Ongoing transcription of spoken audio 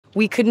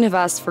We couldn't have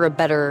asked for a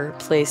better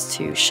place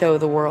to show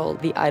the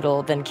world the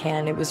idol than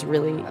Cannes. It was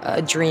really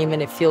a dream,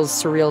 and it feels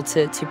surreal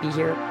to be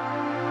here.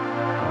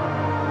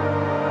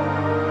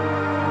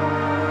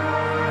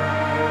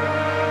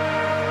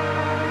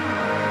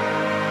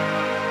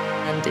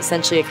 And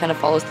essentially it kind of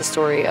follows the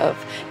story of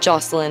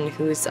Jocelyn,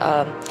 who's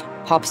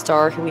pop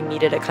star who we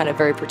meet at a kind of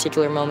very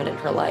particular moment in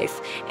her life,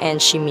 and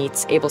she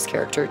meets Abel's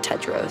character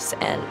Tedros,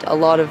 and a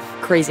lot of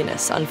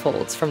craziness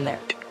unfolds from there.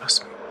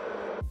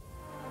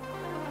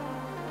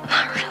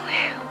 Not really.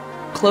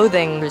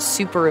 Clothing is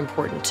super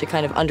important to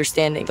kind of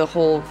understanding the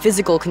whole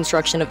physical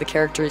construction of the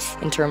characters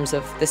in terms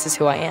of this is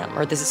who I am,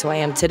 or this is who I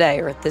am today,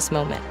 or at this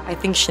moment. I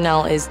think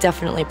Chanel is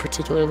definitely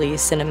particularly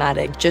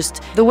cinematic.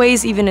 Just the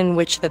ways even in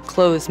which the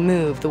clothes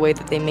move, the way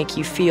that they make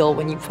you feel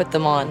when you put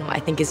them on, I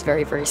think is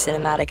very, very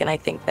cinematic. And I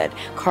think that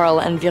Carl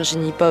and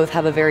Virginie both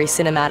have a very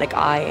cinematic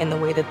eye in the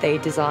way that they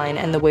design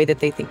and the way that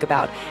they think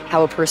about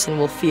how a person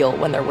will feel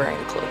when they're wearing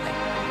the clothing.